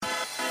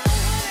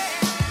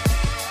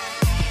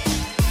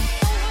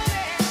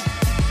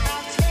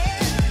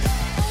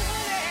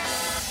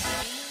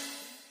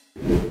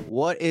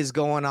What is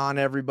going on,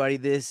 everybody?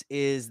 This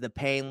is the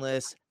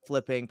Payneless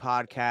Flipping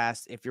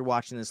Podcast. If you're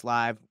watching this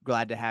live,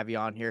 glad to have you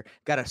on here.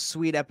 Got a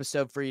sweet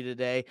episode for you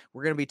today.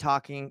 We're going to be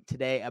talking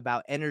today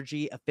about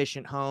energy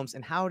efficient homes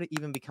and how to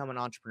even become an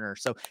entrepreneur.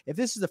 So if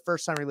this is the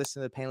first time you're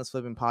listening to the Payneless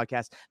Flipping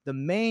Podcast, the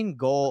main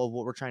goal of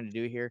what we're trying to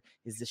do here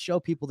is to show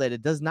people that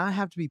it does not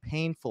have to be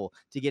painful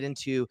to get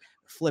into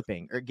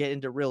flipping or get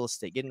into real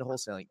estate, get into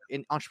wholesaling,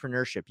 in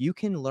entrepreneurship. You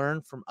can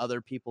learn from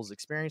other people's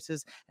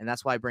experiences. And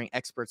that's why I bring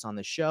experts on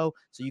the show,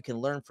 so you can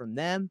learn from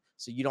them,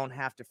 so you don't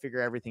have to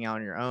figure everything out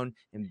on your own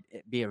and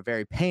it be a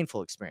very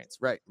painful experience,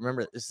 right?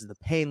 Remember, this is the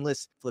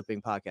Payneless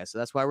Flipping Podcast. So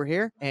that's why we're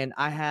here. And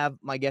I have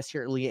my guest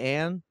here,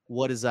 LeAnn.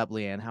 What is up,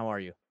 LeAnn? How are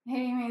you?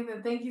 Hey,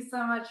 Nathan. Thank you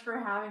so much for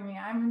having me.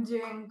 I'm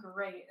doing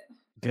great.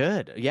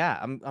 Good. Yeah,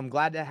 I'm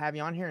glad to have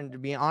you on here. And to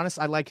be honest,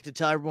 I'd like to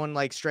tell everyone,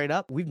 like, straight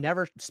up, we've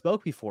never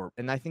spoke before.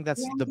 And I think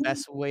that's the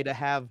best way to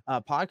have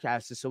a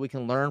podcast, is so we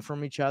can learn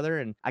from each other.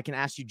 And I can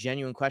ask you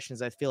genuine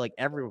questions I feel like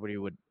everybody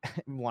would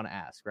want to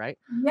ask, right?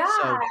 Yeah.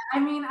 So, I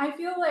mean, I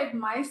feel like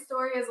my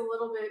story is a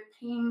little bit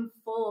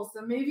painful.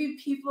 So maybe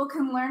people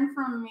can learn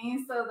from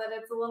me so that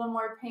it's a little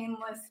more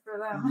painless for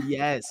them.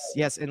 yes.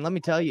 And let me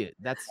tell you,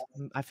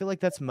 I feel like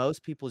that's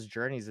most people's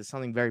journeys, is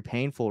something very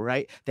painful,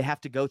 right? They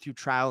have to go through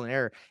trial and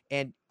error.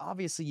 And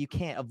obviously you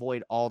can't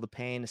avoid all the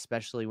pain,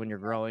 especially when you're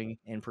growing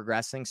and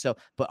progressing. So,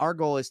 but our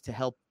goal is to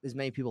help as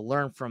many people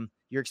learn from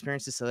your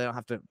experiences so they don't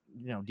have to,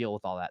 deal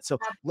with all that. So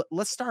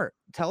let's start.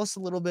 Tell us a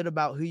little bit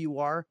about who you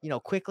are,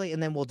 quickly,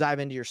 and then we'll dive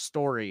into your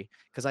story,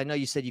 because I know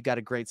you said you got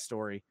a great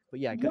story.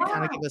 But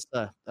kind of give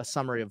us a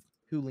summary of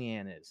who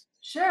LeAnn is.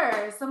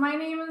 Sure. So my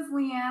name is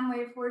LeAnn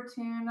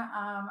LeFortune.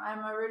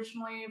 I'm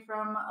originally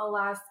from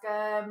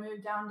Alaska,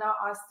 moved down to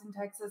Austin,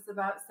 Texas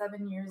about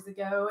 7 years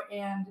ago.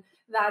 And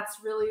that's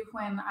really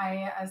when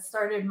I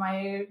started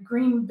my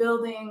green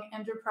building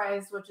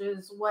enterprise, which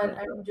is what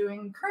I'm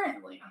doing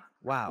currently.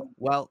 Wow.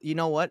 Well, you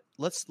know what?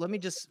 Let me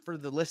just, for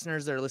the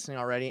listeners that are listening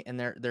already, and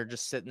they're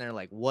just sitting there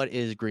like, what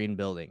is green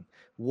building?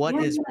 What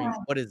is green?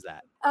 What is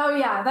that? Oh,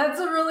 yeah,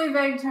 that's a really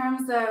vague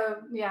term.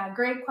 So, yeah,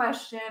 great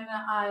question.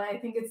 I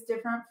think it's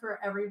different for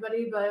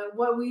everybody. But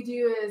what we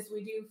do is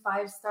we do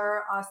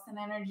 5-star Austin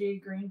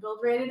Energy green build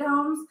rated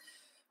homes,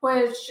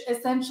 which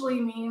essentially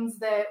means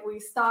that we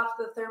stop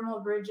the thermal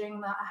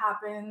bridging that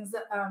happens,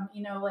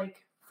 like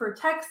for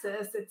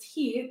Texas, it's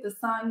heat. The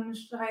sun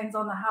shines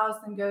on the house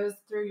and goes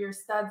through your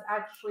studs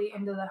actually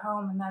into the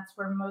home. And that's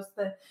where most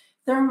of the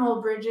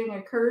thermal bridging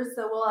occurs.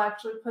 So we'll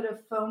actually put a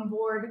foam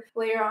board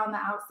layer on the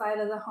outside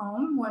of the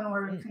home when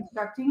we're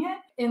constructing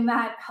it. And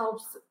that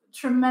helps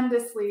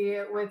tremendously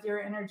with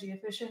your energy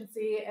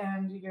efficiency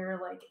and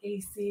your like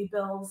AC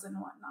bills and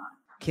whatnot.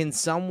 Can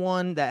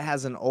someone that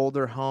has an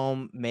older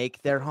home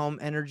make their home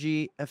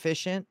energy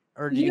efficient?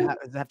 Or do you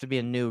have to be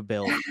a new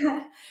build?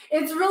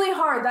 It's really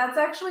hard. That's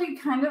actually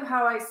kind of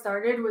how I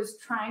started, was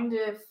trying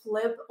to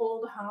flip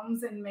old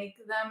homes and make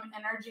them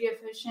energy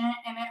efficient.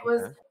 And it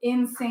was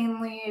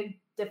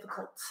insanely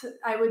difficult.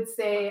 I would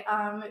say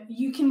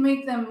you can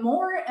make them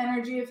more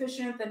energy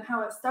efficient than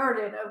how it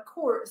started, of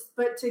course,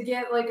 but to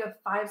get like a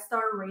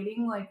 5-star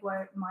rating like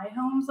what my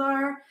homes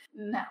are,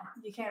 no,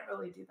 you can't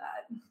really do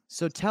that.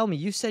 So tell me,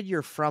 you said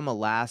you're from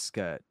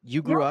Alaska.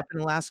 You grew up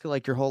in Alaska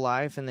like your whole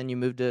life, and then you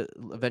moved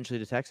eventually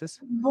to Texas?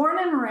 Born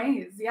and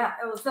raised, yeah.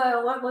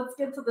 So let's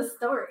get to the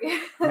story.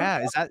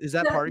 Yeah, is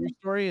that part of your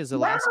story? Is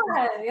Alaska?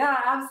 Yeah,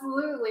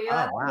 absolutely.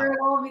 That's where it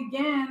all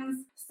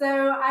begins.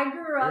 So I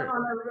grew up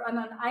on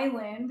an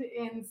island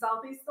in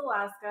Southeast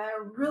Alaska,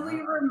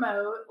 really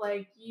remote.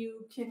 Like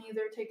you can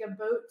either take a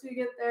boat to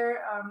get there,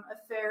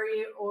 a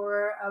ferry,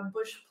 or a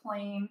bush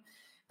plane.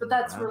 But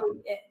that's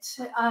really it.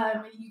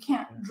 You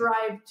can't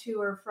drive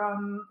to or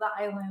from the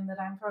island that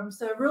I'm from.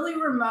 So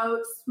really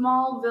remote,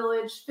 small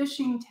village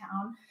fishing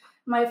town.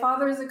 My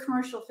father is a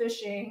commercial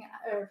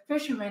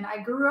fisherman.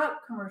 I grew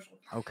up commercial.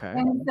 Okay.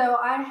 And so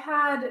I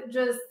had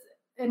just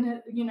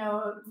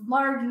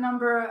large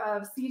number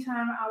of sea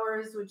time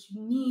hours, which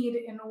you need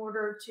in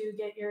order to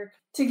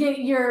get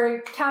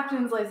your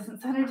captain's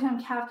license,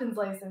 110 captain's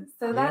license.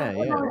 So that's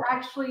what I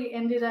actually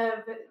ended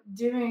up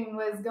doing,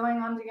 was going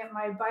on to get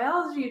my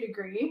biology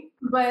degree.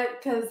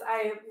 But because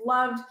I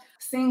loved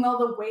seeing all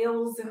the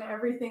whales and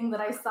everything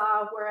that I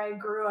saw where I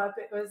grew up,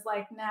 it was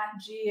like Nat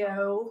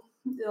Geo,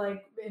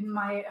 like in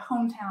my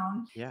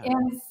hometown. Yeah.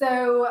 And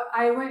so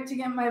I went to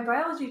get my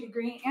biology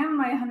degree and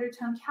my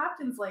 110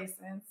 captain's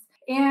license.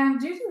 And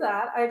due to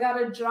that, I got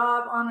a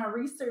job on a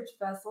research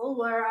vessel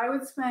where I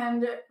would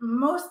spend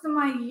most of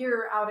my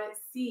year out at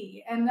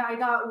sea. And I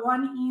got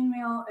one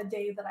email a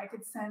day that I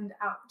could send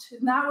out.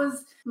 And that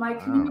was my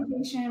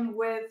communication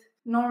with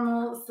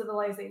normal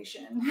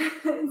civilization.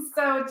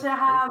 So to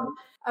have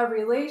a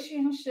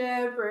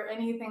relationship or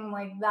anything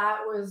like that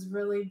was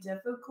really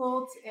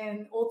difficult.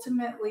 And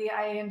ultimately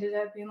I ended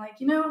up being like,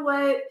 you know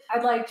what?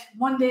 I'd like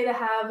one day to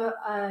have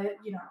a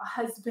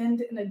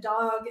husband and a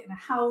dog and a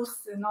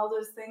house and all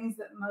those things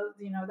that most,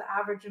 the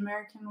average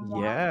American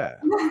wants. Yeah.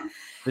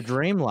 The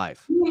dream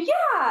life.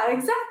 Yeah,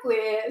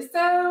 exactly. So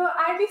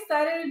I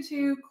decided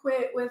to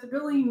quit with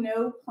really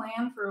no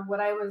plan for what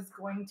I was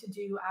going to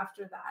do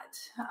after that.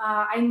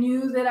 I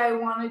knew that I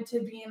wanted to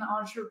be an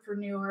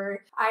entrepreneur.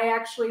 I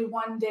actually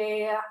one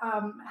day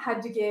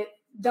had to get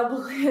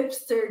double hip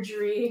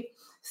surgery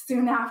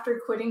soon after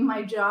quitting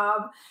my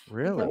job.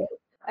 Really?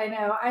 I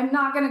know. I'm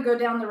not going to go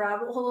down the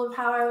rabbit hole of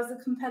how I was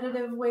a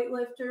competitive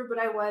weightlifter, but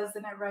I was,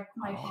 and it wrecked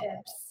my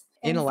hips.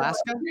 In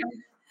Alaska?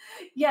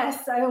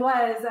 Yes, I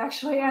was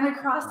actually, and a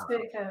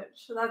CrossFit coach.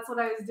 So that's what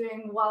I was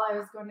doing while I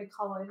was going to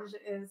college.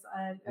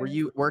 Were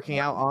you working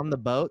out on the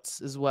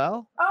boats as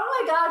well?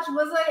 Oh my gosh,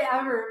 was I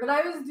ever? But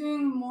I was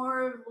doing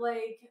more of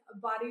like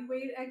body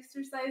weight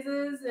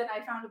exercises, and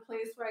I found a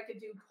place where I could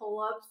do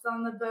pull-ups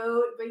on the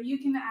boat. But you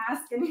can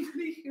ask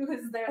anybody who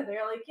was there.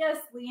 They're like, yes,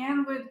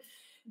 LeAnn would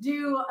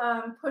do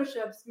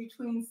push-ups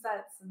between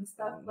sets and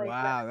stuff like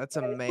that. Wow, that's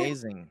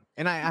amazing.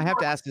 And I have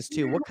to ask this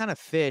too. What kind of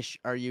fish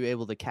are you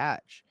able to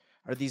catch?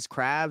 Are these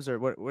crabs, or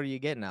what are you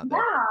getting out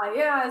there?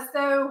 Yeah.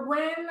 So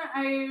when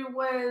I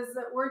was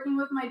working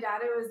with my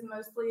dad, it was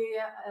mostly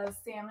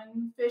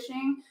salmon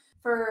fishing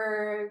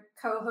for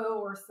coho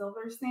or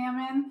silver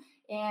salmon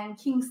and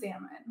king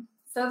salmon.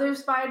 So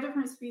there's 5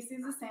 different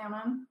species of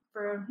salmon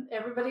for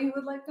everybody who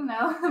would like to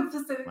know.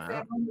 Pacific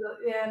salmon,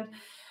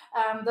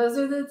 and those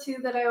are the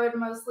 2 that I would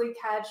mostly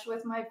catch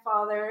with my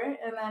father.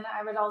 And then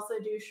I would also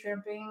do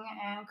shrimping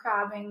and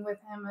crabbing with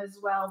him as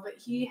well. But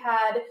he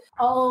had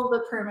all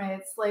the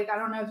permits. Like, I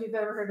don't know if you've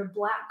ever heard of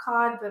black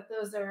cod, but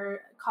those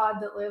are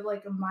cod that live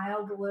like a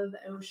mile below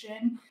the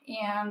ocean.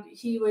 And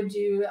he would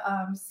do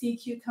sea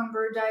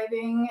cucumber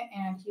diving,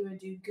 and he would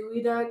do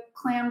gooey duck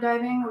clam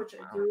diving, which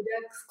are gooey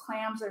ducks.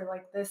 Clams are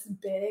like this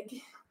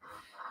big.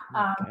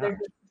 They're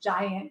just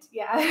giant.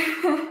 Yeah.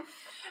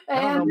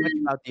 I don't know much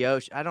about the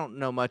ocean. I don't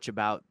know much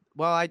about,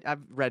 well, I've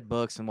read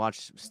books and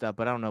watched stuff,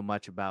 but I don't know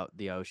much about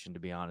the ocean, to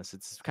be honest.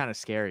 It's kind of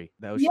scary.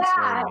 The ocean's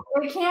scary.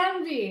 It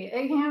can be.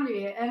 It can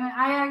be. And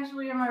I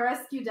actually am a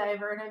rescue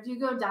diver. And if you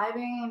go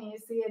diving and you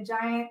see a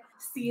giant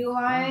sea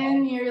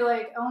lion, you're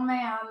like, oh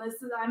man,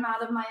 I'm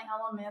out of my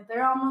element.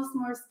 They're almost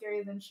more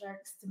scary than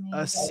sharks to me.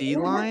 A sea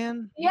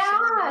lion?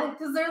 Yeah,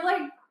 because they're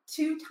like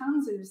 2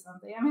 tons or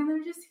something. I mean,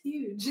 they're just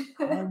huge.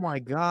 Oh my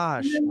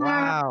gosh.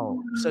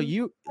 Wow. So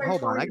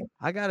hold on.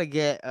 I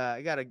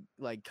gotta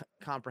like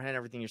comprehend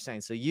everything you're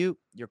saying. So you're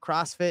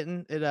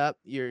CrossFitting it up.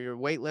 You're a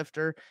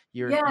weightlifter.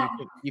 You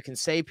can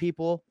save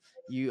people.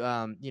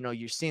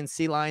 You're seeing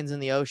sea lions in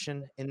the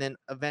ocean, and then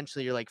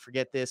eventually you're like,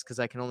 forget this, because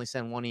I can only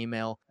send 1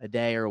 email a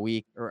day or a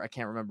week, or I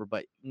can't remember,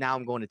 but now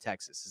I'm going to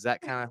Texas. Is that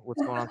kind of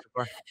what's going on so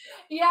far?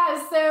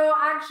 Yeah, so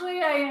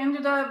actually I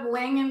ended up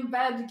laying in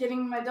bed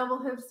getting my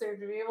double hip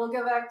surgery. We'll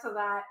go back to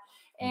that.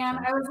 And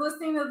I was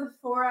listening to the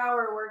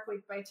 4-Hour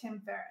Workweek by Tim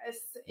Ferriss,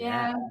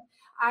 and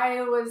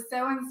I was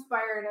so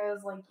inspired. I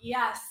was like,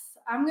 yes,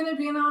 I'm going to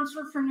be an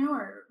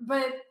entrepreneur,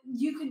 but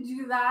you could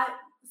do that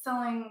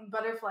selling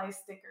butterfly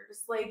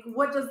stickers. Like,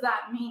 what does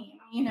that mean?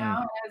 And I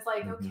was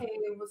like, okay,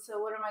 well, so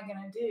what am I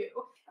going to do?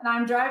 And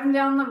I'm driving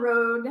down the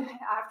road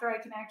after I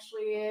can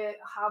actually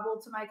hobble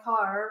to my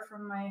car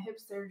from my hip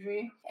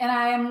surgery. And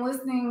I am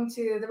listening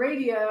to the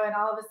radio, and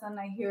all of a sudden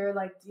I hear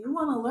like, do you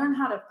want to learn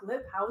how to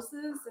flip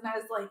houses? And I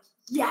was like,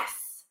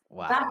 yes.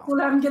 Wow. That's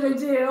what I'm going to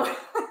do.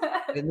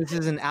 And this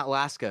is in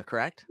Alaska,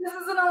 correct? This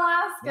is in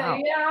Alaska, wow.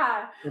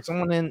 Yeah. So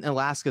someone in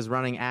Alaska is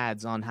running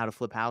ads on how to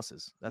flip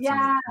houses. That's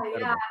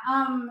incredible.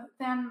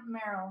 Van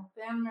Merrill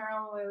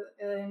was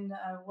in,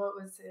 what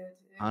was it?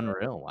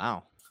 Unreal,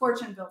 wow.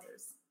 Fortune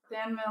Builders.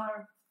 Dan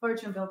Miller,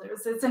 Fortune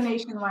Builders. It's a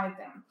nationwide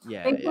thing.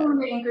 Yeah. They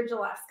came to Anchorage,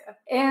 Alaska.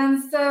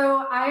 And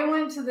so I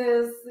went to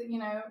this,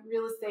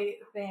 real estate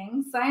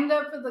thing, signed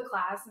up for the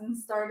class, and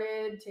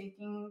started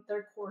taking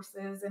their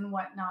courses and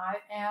whatnot.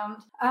 And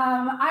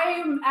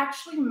I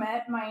actually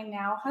met my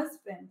now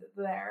husband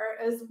there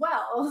as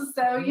well.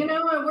 So,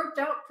 it worked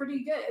out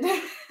pretty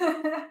good.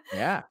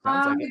 Yeah.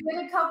 We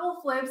did a couple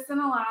flips in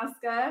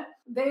Alaska.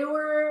 They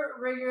were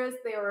rigorous.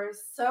 They were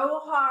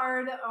so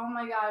hard. Oh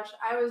my gosh.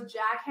 I was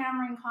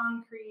jackhammering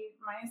concrete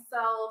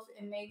myself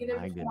in negative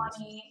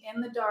 20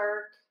 in the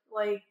dark,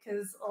 like,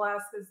 because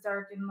Alaska's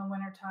dark in the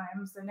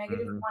wintertime. So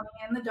negative 20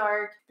 in the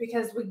dark,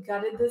 because we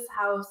gutted this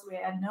house. We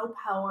had no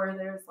power.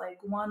 There's like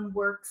 1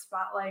 work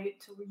spotlight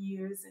to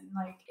use. And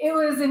like, it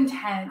was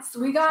intense.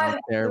 We got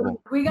through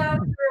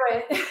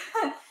it.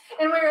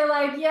 And we were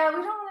like, yeah, we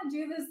don't want to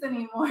do this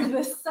anymore.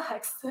 This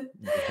sucks.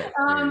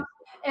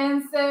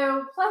 And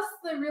so, plus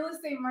the real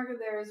estate market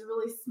there is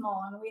really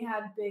small, and we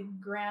had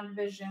big, grand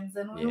visions,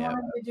 and we Yeah.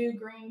 wanted to do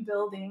green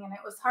building, and it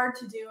was hard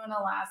to do in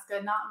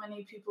Alaska. Not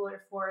many people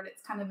are for it.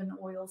 It's kind of an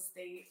oil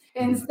state.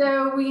 And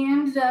so we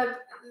ended up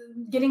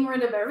getting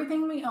rid of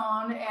everything we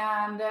own,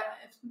 and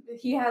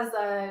he has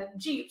a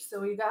Jeep. So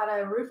we got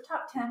a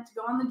rooftop tent to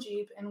go on the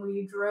Jeep, and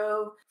we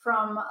drove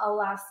from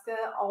Alaska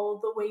all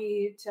the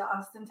way to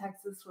Austin,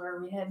 Texas, where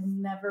we had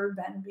never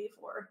been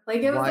before.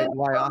 Like it was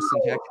Why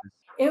Austin, Texas?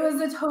 It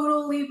was a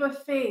total leap of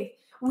faith.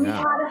 We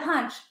had a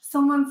hunch.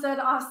 Someone said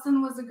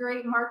Austin was a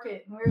great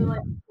market, and we were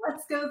like,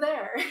 let's go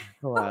there.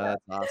 Wow,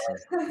 that's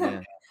awesome.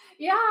 Yeah.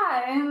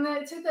 Yeah, and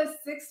it took us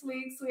 6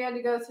 weeks. We had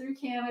to go through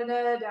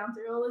Canada, down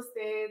through all the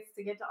states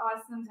to get to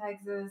Austin,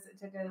 Texas. It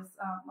took us,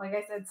 like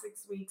I said,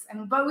 6 weeks.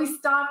 But we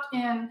stopped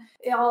in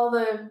all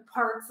the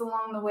parks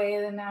along the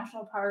way, the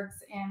national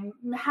parks, and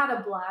had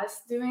a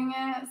blast doing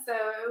it. So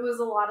it was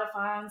a lot of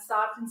fun.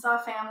 Stopped and saw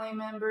family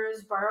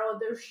members, borrowed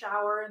their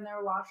shower and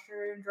their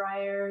washer and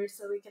dryer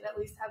so we could at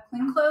least have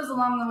clean clothes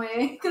along the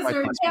way because we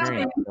were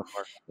camping.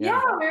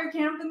 Yeah, we were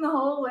camping the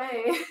whole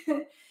way.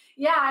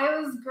 Yeah,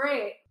 it was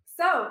great.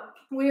 So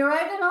we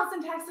arrived in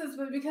Austin, Texas,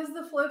 but because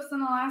the flips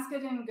in Alaska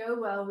didn't go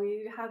well,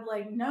 we had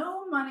like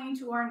no money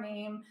to our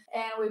name,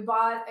 and we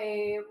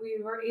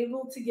were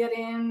able to get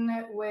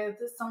in with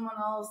someone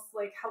else,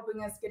 like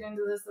helping us get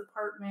into this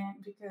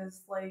apartment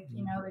because, like,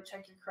 you know, they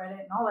check your credit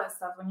and all that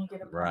stuff when you get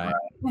a apartment.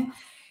 Right.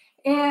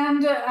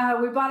 And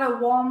we bought a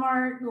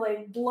Walmart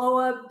like blow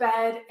up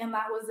bed, and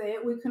that was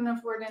it. We couldn't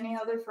afford any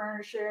other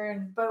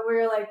furniture, but we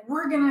were like,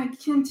 we're gonna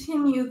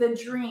continue the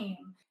dream.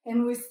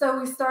 And we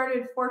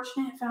started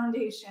Fortunate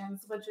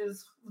Foundations, which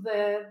is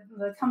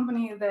the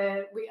company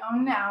that we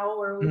own now,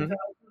 where we built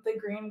the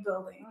green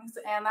buildings.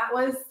 And that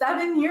was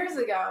 7 years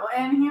ago.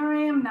 And here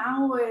I am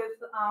now with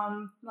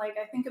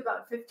I think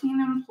about 15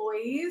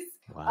 employees.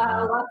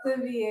 Wow. Lots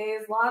of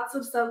VAs, lots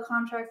of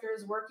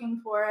subcontractors working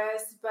for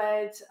us.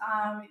 But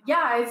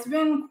yeah, it's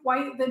been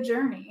quite the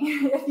journey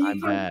if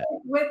you can stick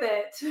with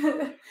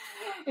it.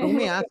 Let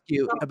me ask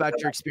you about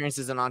your experience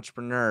as an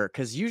entrepreneur,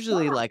 because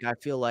usually like I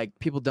feel like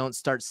people don't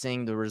start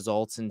seeing the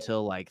results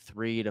until like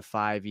 3 to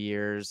 5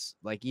 years,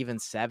 like even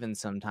 7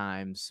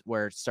 sometimes,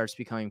 where it starts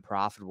becoming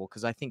profitable.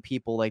 Because I think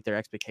people like their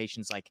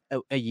expectations like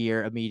a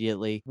year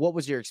immediately. What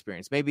was your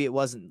experience? Maybe it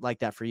wasn't like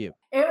that for you.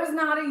 It was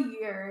not a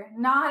year,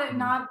 not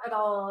at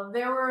all.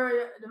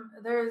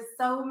 There's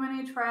so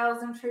many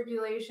trials and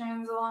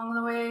tribulations along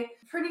the way.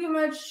 Pretty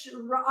much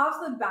off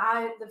the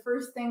bat, the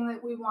first thing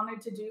that we wanted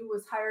to do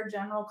was hire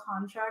general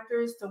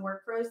contractors to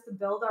work for us to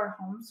build our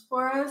homes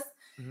for us.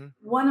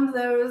 One of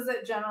those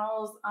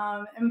generals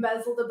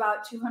embezzled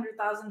about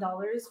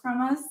 $200,000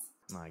 from us.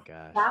 My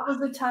gosh. That was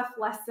a tough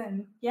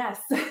lesson. Yes.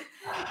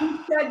 He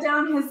shut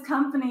down his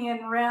company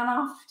and ran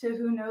off to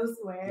who knows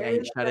where. Yeah,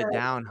 he shut it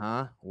down,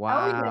 huh?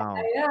 Wow.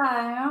 Oh,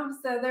 yeah.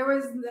 So there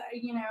was,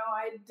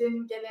 I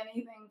didn't get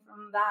anything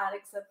from that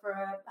except for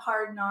a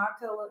hard knock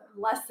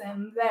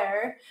lesson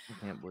there.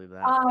 I can't believe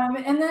that.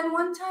 And then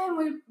one time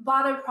we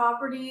bought a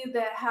property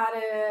that had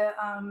a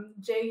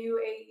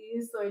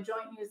JUAE, so a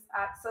joint use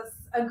access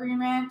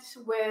agreement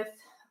with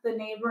the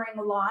neighboring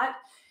lot.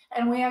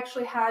 And we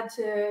actually had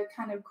to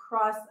kind of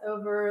cross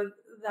over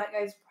that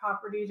guy's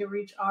property to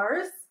reach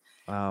ours.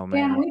 Oh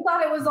man! And we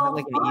thought it was all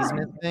like fun. An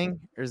easement thing,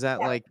 or is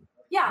that like?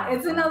 Yeah,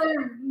 it's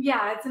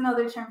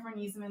another term for an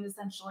easement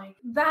essentially.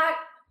 That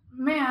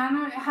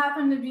man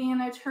happened to be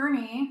an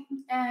attorney,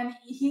 and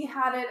he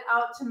had it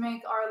out to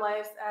make our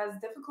lives as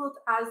difficult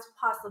as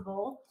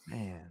possible.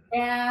 Man.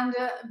 And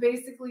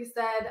basically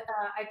said,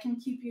 I can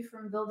keep you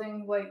from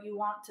building what you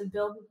want to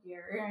build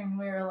here. And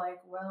we were like,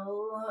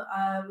 well,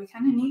 we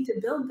kind of need to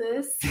build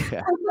this.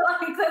 Yeah.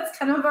 Like, that's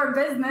kind of our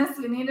business.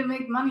 We need to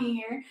make money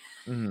here.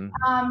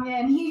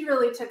 And he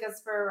really took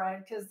us for a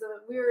ride because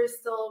we were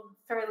still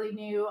fairly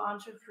new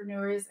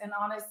entrepreneurs. And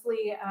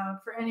honestly,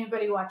 for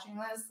anybody watching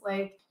this,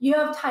 like, you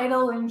have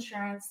title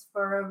insurance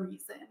for a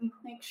reason.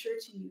 Make sure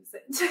to use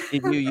it.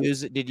 Did you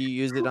use it? Did you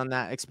use it on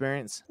that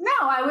experience? No,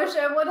 I wish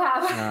I would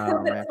have.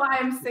 That's why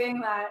I'm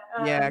saying that.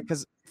 Yeah,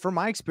 because from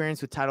my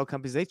experience with title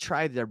companies, they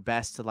try their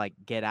best to like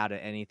get out of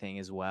anything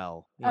as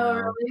well. You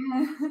know?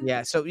 Really?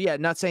 Yeah. So yeah,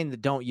 not saying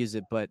that don't use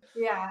it, but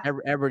yeah,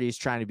 everybody's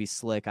trying to be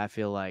slick, I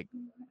feel like.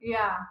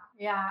 Yeah,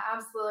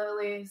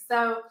 absolutely.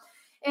 So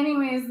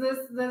anyways,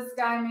 this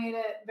guy made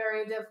it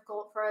very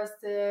difficult for us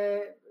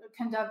to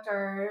conduct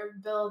our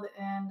build,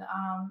 and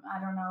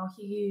I don't know,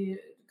 he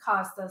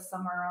cost us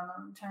somewhere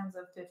around the terms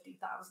of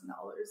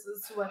 $50,000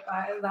 is what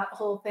that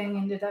whole thing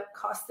ended up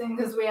costing,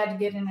 because we had to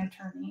get an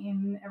attorney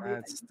and everything.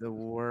 That's the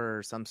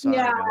worst. I'm sorry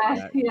about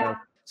that. Yeah.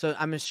 So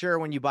I'm sure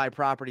when you buy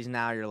properties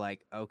now, you're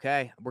like,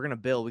 okay, we're gonna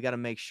build. We got to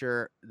make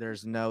sure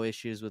there's no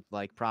issues with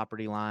like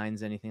property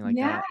lines, anything like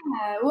that.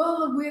 Yeah.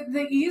 Well,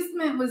 the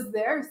easement was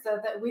there, so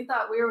that we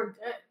thought we were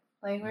good.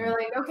 Like, we were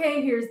like,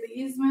 okay, here's the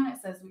easement.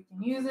 It says we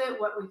can use it,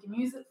 what we can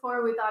use it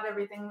for. We thought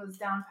everything was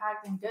down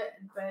packed and good.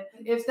 But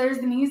if there's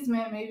an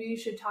easement, maybe you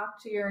should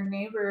talk to your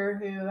neighbor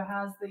who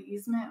has the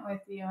easement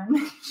with you and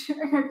make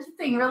sure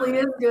everything really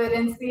is good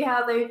and see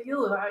how they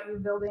feel about you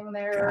building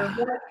there,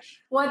 or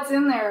what's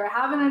in there.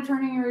 Have an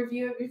attorney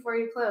review it before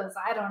you close.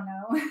 I don't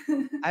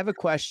know. I have a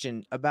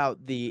question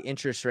about the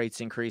interest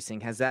rates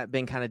increasing. Has that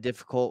been kind of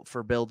difficult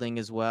for building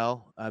as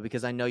well?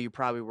 Because I know you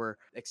probably were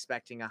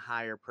expecting a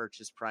higher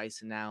purchase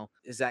price, and now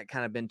has that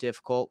kind of been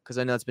difficult? Because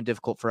I know it's been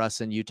difficult for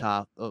us in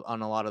Utah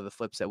on a lot of the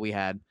flips that we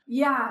had.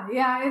 Yeah,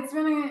 it's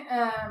been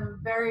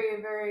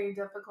very, very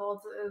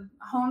difficult.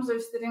 Homes are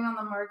sitting on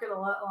the market a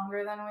lot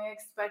longer than we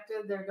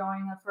expected. They're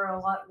going for a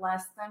lot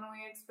less than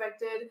we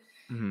expected.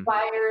 Mhm.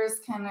 Buyers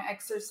can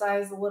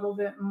exercise a little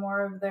bit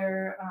more of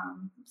their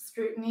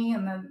scrutiny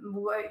and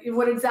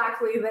what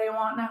exactly they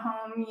want in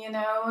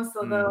a home,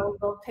 so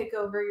they'll pick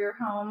over your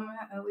home.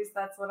 At least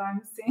that's what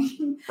I'm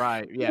seeing.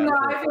 Right. Yeah.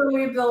 I feel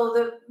we build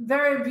a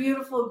very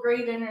beautiful,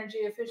 great energy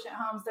efficient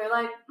homes. They're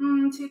like,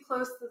 too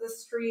close to the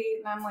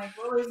street. And I'm like,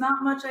 well, there's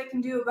not much I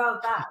can do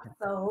about that.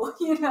 So,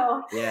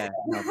 Yeah.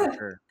 No, for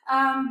sure.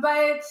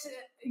 But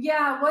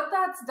yeah, what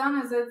that's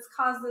done is it's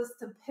caused us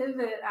to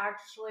pivot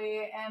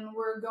actually, and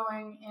we're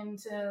going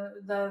into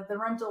the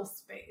rental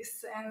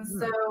space. And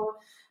so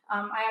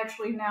I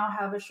actually now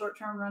have a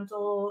short-term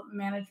rental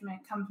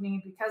management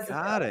company because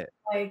Got of it.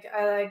 Like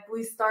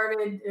we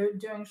started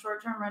doing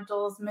short-term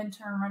rentals,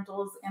 mid-term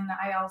rentals, and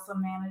I also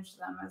manage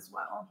them as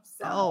well.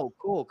 So Oh,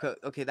 cool.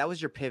 Okay, that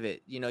was your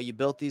pivot. You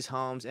built these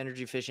homes,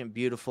 energy efficient,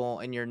 beautiful,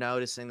 and you're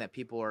noticing that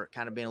people are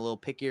kind of being a little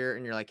pickier,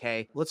 and you're like,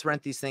 hey, let's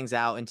rent these things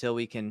out until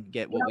we can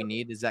get what we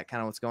need. Is that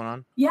kind of what's going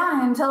on?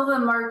 yeah, until the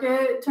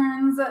market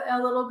turns a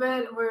little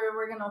bit,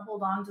 we're gonna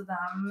hold on to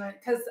them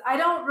because I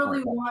don't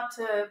really want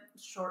to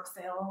short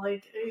sale.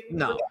 Like,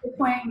 No. what's the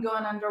point in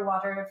going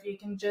underwater if you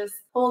can just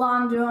hold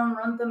on to them,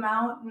 rent them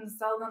out, and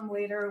sell them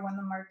later when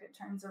the market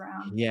turns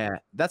around? Yeah,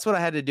 that's what I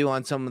had to do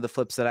on some of the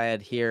flips that I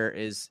had here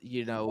is,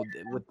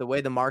 with the way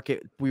the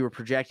market, we were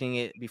projecting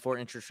it before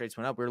interest rates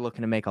went up, we were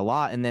looking to make a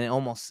lot. And then it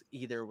almost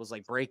either was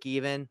like break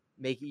even,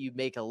 you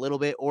make a little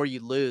bit, or you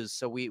lose.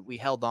 So we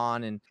held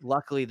on, and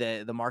luckily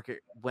the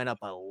market went up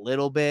a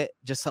little bit,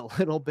 just a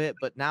little bit,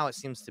 but now it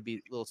seems to be a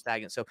little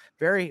stagnant. So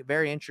very,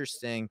 very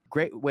interesting.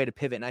 Great way to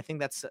pivot. And I think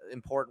that's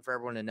important for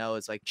everyone to know.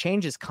 It's like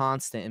change is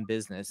constant in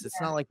business.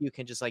 It's not like you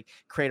can just like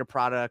create a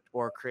product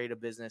or create a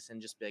business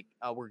and just be like,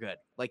 oh, we're good.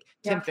 Like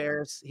Tim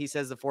Ferriss, he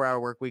says the 4-hour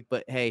work week,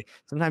 but hey,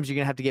 sometimes you're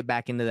gonna have to get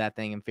back into that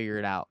thing and figure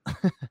it out.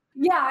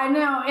 Yeah, I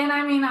know. And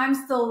I mean, I'm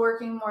still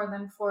working more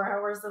than 4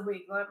 hours a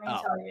week. Let me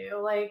tell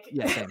you, like,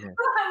 Yeah, same here.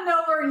 I'm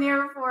nowhere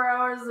near 4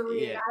 hours a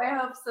week. Yeah. I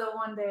hope so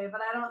one day,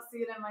 but I don't see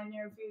it in my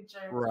near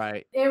future.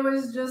 Right. It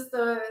was just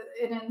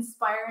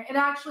it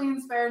actually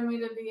inspired me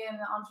to be an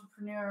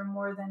entrepreneur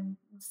more than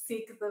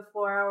seek the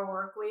 4-hour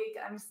work week.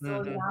 I'm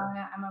still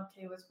young. I'm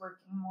okay with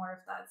working more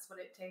if that's what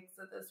it takes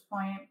at this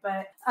point.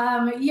 But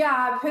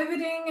yeah,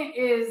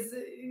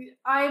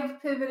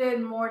 I've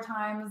pivoted more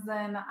times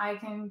than I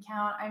can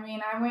count. I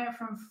mean, I went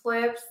from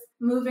flips,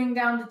 moving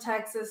down to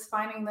Texas,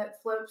 finding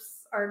that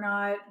flips are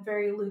not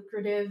very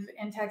lucrative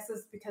in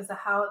Texas because of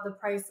how the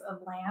price of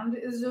land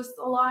is just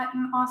a lot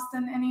in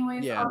Austin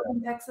anyways. Yeah.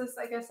 Austin, Texas,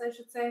 I guess I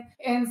should say.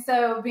 And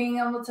so being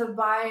able to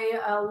buy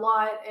a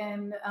lot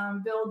and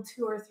build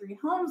 2 or 3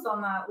 homes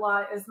on that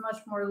lot is much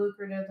more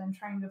lucrative than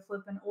trying to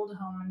flip an old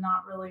home and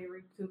not really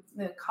recoup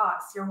the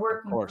costs. You're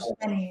working for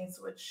pennies,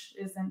 which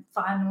isn't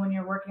fun when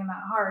you're working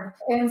that hard.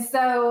 And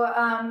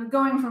so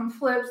going from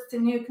flips to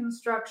new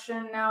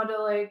construction now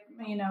to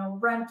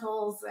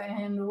rentals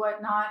and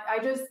whatnot, I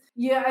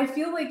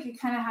feel like you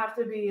kind of have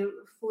to be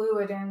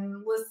fluid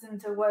and listen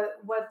to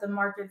what the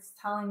market's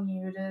telling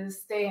you to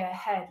stay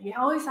ahead. You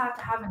always have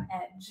to have an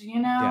edge,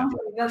 Yeah,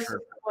 that's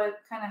sure. what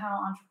kind of how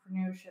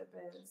entrepreneurship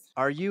is.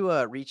 Are you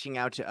reaching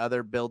out to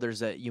other builders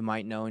that you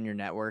might know in your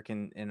network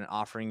and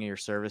offering your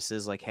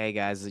services like, hey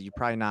guys, you're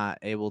probably not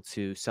able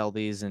to sell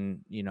these and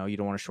you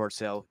don't want to short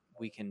sale,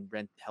 we can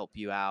help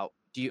you out.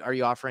 Are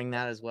you offering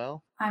that as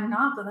well? I'm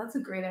not, but that's a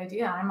great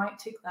idea. I might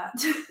take that.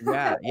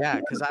 Yeah,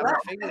 because I would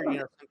figure,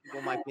 some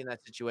people might be in that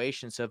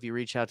situation. So if you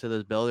reach out to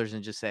those builders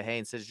and just say, hey,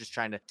 instead of just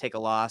trying to take a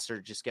loss or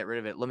just get rid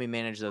of it, let me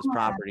manage those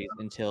properties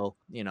until,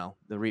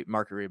 the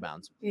market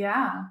rebounds.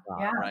 Yeah.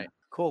 Right.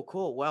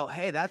 Cool. Well,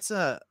 hey, that's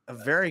a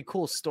very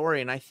cool story.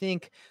 And I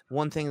think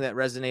one thing that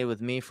resonated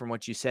with me from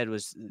what you said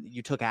was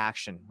you took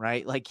action,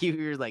 right? Like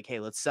you're like, hey,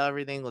 let's sell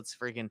everything. Let's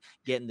freaking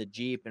get in the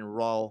Jeep and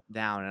roll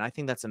down. And I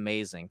think that's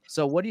amazing.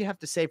 So what do you have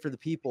to say for the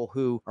people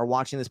who are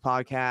watching this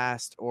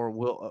podcast or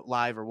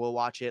will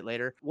watch it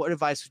later? What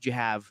advice would you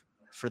have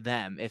for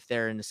them if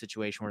they're in a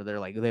situation where they're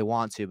like, they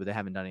want to, but they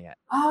haven't done it yet?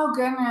 Oh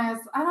goodness.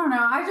 I don't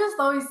know. I just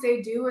always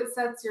say do what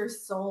sets your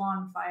soul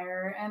on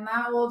fire, and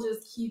that will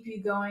just keep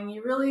you going.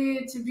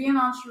 To be an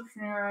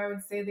entrepreneur, I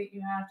would say that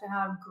you have to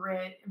have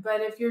grit.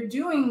 But if you're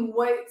doing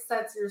what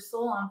sets your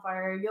soul on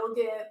fire, you'll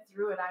get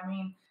through it. I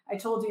mean, I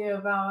told you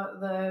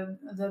about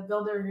the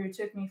builder who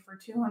took me for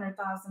 $200,000,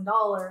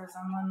 and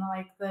then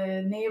like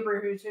the neighbor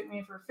who took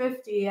me for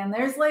 50, and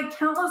there's like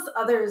countless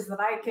others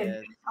that I could.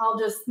 Yes. I'll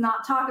just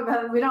not talk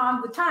about it. We don't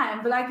have the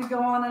time, but I could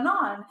go on and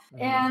on.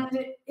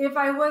 And if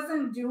I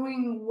wasn't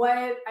doing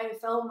what I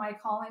felt my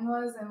calling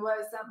was and what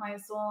set my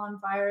soul on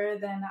fire,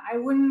 then I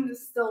wouldn't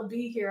still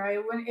be here. I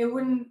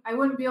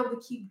wouldn't be able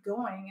to keep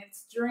going.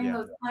 It's during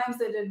those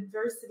times of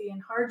adversity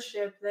and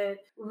hardship that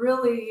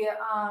really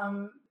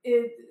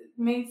it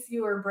makes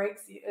you or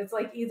breaks you. It's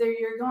like either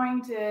you're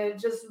going to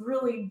just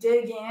really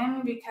dig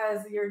in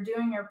because you're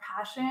doing your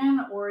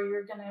passion, or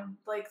you're going to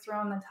like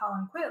throw in the towel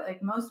and quit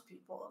like most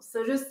people.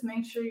 So just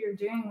make sure you're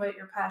doing what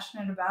you're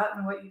passionate about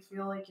and what you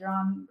feel like you're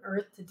on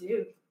earth to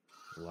do.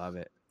 Love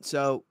it.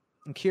 So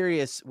I'm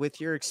curious, with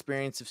your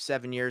experience of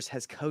 7 years,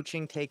 has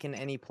coaching taken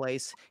any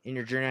place in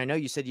your journey? I know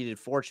you said you did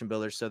Fortune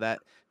Builders, so that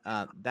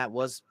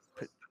was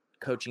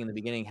coaching in the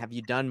beginning. Have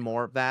you done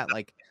more of that,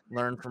 like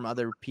learn from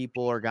other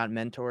people or got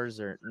mentors,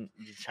 or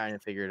you're trying to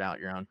figure it out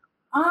your own?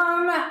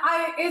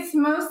 It's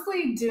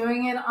mostly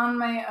doing it on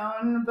my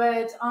own,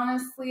 but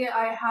honestly,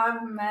 I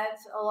have met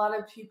a lot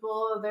of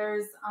people.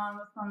 There's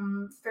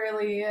some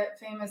fairly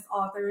famous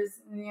authors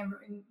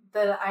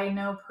that I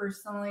know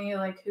personally,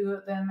 like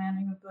the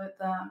man who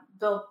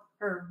built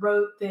or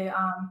wrote the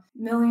 $1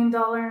 Million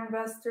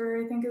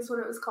Investor, I think is what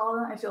it was called.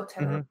 I feel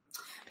terrible.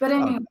 But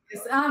anyways,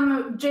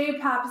 Jay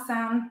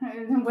Papasan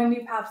and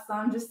Wendy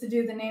Papasan, just to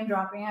do the name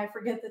dropping. I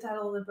forget the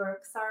title of the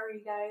book.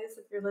 Sorry, guys,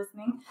 if you're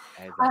listening.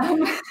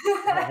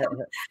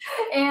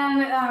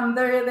 And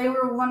they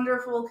were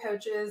wonderful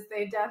coaches.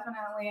 They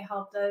definitely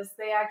helped us.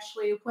 They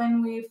actually,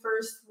 when we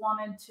first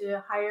wanted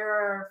to hire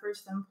our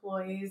first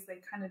employees, they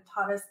kind of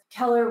taught us.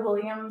 Keller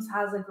Williams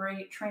has a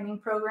great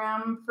training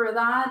program for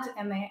that,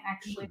 and they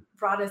actually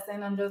brought us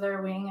in under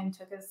their wing and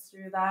took us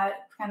through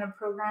that kind of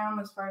program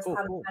as far as how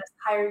to best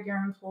hire your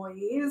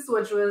employees,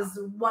 which was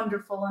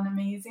wonderful and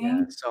amazing.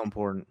 Yeah, so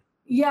important.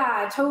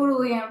 Yeah,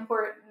 totally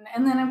important.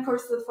 And then, of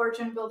course, the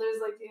Fortune Builders,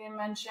 like you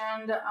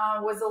mentioned,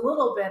 was a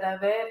little bit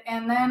of it.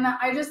 And then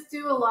I just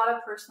do a lot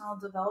of personal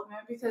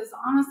development because,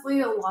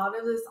 honestly, a lot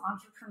of this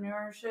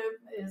entrepreneurship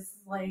is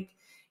like,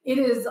 it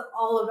is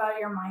all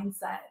about your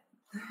mindset.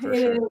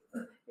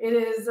 It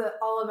is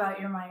all about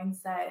your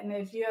mindset. And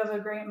if you have a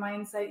great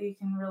mindset, you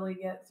can really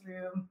get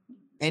through.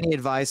 Any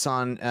advice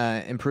on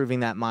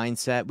improving that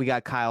mindset? We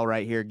got Kyle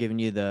right here giving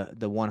you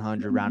the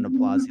 100 round of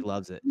applause. He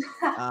loves it.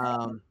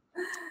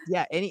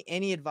 Yeah.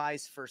 Any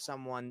advice for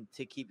someone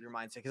to keep your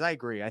mindset? Because I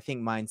agree. I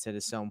think mindset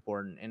is so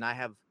important. And I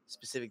have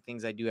specific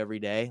things I do every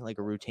day, like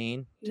a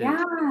routine to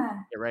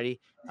get ready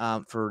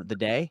for the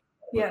day.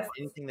 Yes.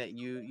 Anything that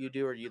you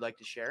do or you'd like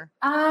to share?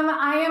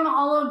 I am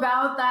all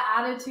about the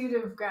attitude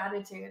of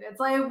gratitude.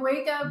 It's like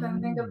wake up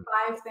and think of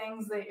 5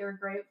 things that you're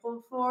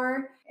grateful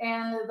for,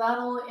 and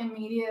that'll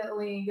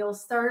immediately, you'll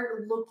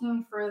start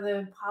looking for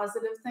the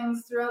positive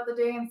things throughout the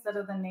day instead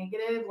of the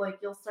negative. Like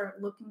you'll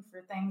start looking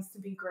for things to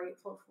be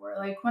grateful for.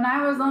 Like when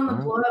I was on the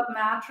blow up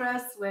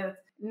mattress with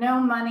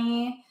no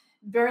money,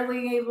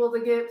 barely able to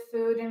get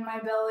food in my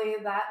belly,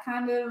 that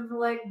kind of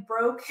like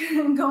broke,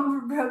 going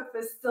for broke,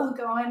 but still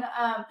going.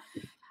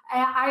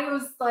 I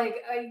was like,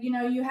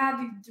 you had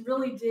to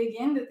really dig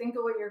in to think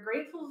of what you're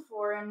grateful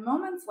for in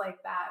moments like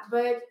that.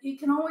 But it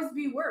can always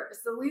be worse.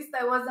 At least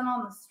I wasn't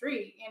on the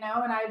street, and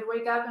I'd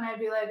wake up and I'd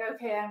be like,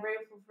 okay, I'm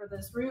grateful for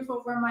this roof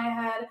over my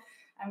head.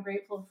 I'm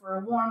grateful for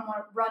a warm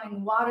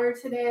running water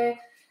today.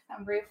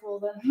 I'm grateful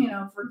that,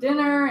 for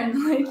dinner.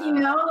 And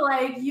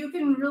like you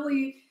can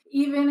really,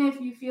 even if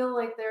you feel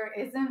like there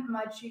isn't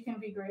much you can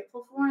be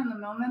grateful for in the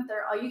moment,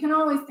 you can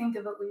always think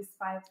of at least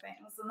 5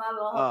 things, and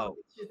that'll help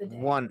you through the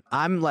day.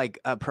 I'm like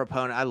a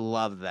proponent. I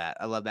love that.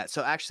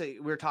 So actually,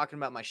 we were talking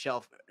about my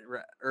shelf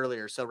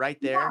earlier. So right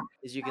there,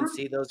 as you can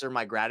see, those are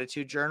my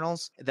gratitude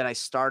journals that I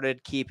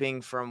started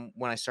keeping from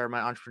when I started my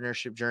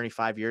entrepreneurship journey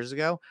 5 years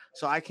ago.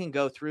 So I can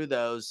go through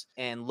those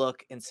and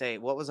look and say,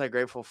 what was I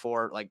grateful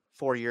for like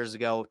 4 years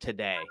ago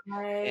today?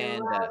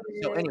 And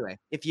so anyway,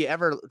 if you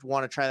ever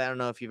want to try that, I don't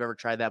know if you've ever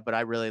tried that, but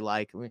I really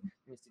like. Let me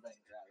see if I can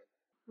grab it.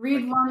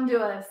 Read one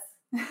to us.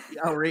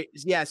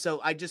 Yeah.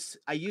 So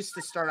I used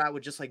to start out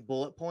with just like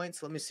bullet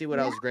points. Let me see what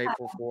I was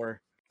grateful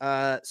for.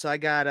 So I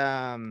got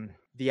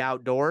the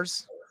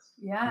outdoors,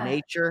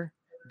 nature,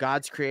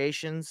 God's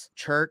creations,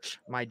 church,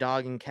 my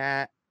dog and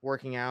cat,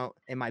 working out,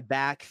 and my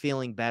back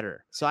feeling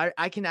better. So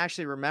I can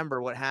actually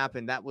remember what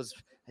happened. That was,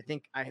 I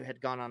think I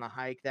had gone on a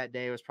hike that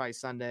day. It was probably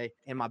Sunday,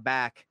 and my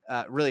back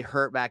really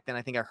hurt back then.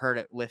 I think I hurt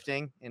it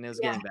lifting, and it was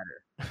getting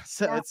better.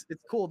 So it's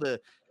cool to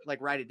like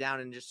write it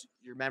down, and just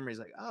your memory's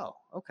like, oh,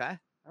 okay,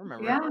 I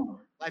remember. Yeah,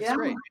 Life's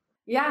great.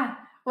 Yeah.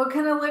 What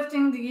kind of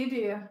lifting do you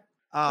do?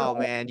 Oh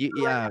man,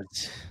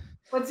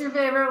 What's your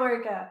favorite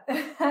workout?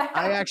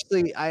 I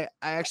actually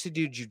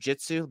do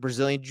jujitsu,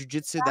 Brazilian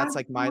jiu-jitsu. That's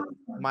like my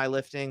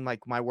lifting, like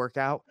my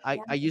workout.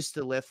 I used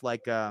to lift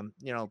like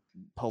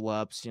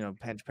pull-ups,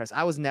 bench press.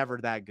 I was never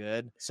that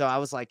good. So I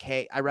was like,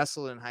 hey, I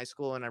wrestled in high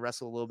school and I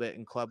wrestled a little bit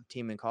in club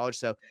team in college.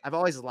 So I've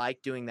always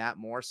liked doing that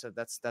more. So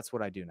that's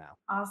what I do now.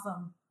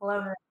 Awesome.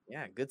 Love it.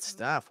 Yeah, good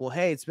stuff. Well,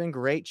 hey, it's been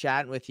great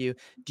chatting with you.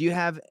 Do you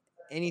have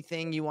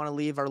anything you want to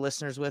leave our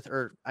listeners with,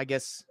 or I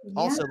guess Yeah.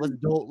 also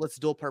let's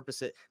dual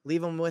purpose it.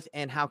 Leave them with,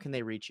 and how can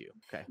they reach you?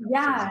 Okay, sure.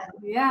 Yeah,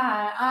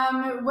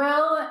 yeah.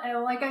 Well,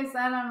 like I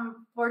said,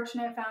 I'm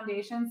Fortunate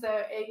Foundation.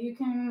 So you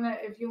can,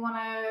 if you want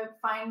to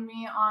find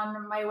me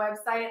on my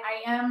website,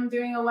 I am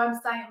doing a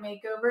website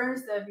makeover.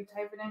 So if you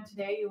type it in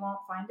today, you won't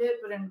find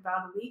it, but in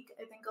about a week,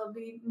 I think I'll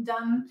be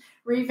done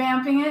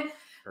revamping it.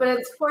 But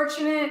Perfect.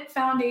 it's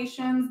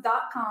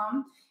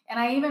fortunatefoundations.com. And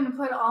I even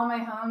put all my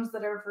homes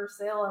that are for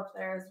sale up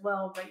there as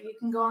well. But you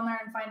can go on there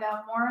and find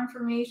out more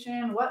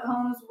information, what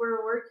homes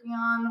we're working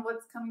on,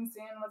 what's coming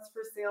soon, what's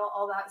for sale,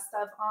 all that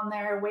stuff on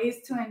there,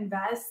 ways to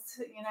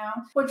invest,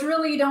 which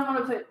really you don't want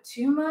to put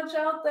too much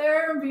out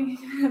there.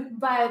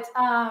 But,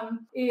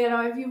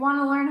 if you want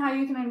to learn how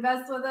you can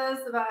invest with us,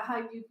 about how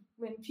you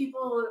when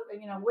people,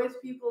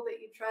 with people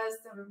that you trust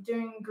and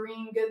doing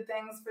green good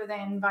things for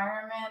the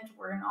environment,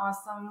 we're an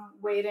awesome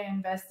way to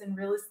invest in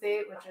real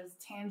estate, which is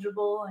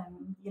tangible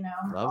and,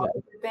 Love all it.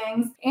 the good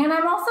things. And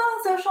I'm also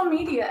on social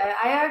media.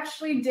 I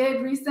actually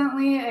did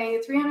recently a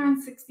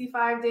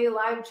 365-day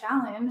live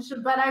challenge,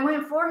 but I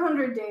went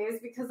 400 days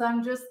because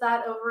I'm just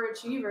that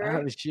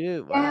overachiever. Oh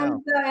shoot! And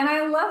Wow. and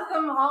I left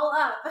them all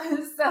up.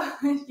 So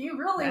if you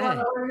really want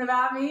to Dang, learn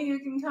about me, you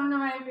can come to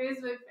my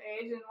Facebook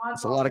page and watch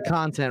that's a all lot of the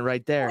content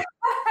right there.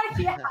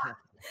 yeah.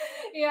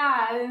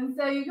 Yeah. And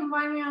so you can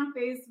find me on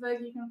Facebook.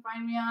 You can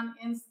find me on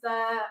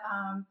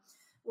Insta.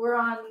 We're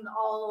on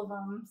all of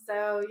them.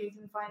 So you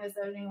can find us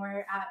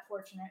anywhere at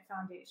Fortunate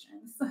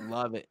Foundations.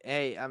 Love it.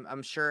 Hey,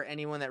 I'm sure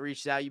anyone that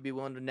reaches out, you'd be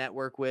willing to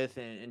network with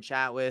and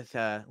chat with.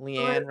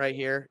 LeAnn right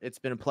here. It's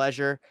been a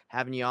pleasure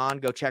having you on.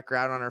 Go check her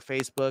out on her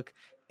Facebook,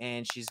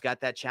 and she's got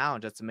that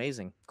challenge. That's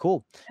amazing.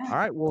 Cool. All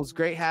right. Well, it's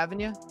great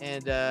having you,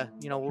 and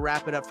we'll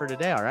wrap it up for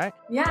today. All right.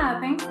 Yeah.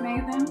 Thanks,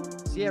 Nathan.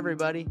 See you,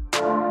 everybody.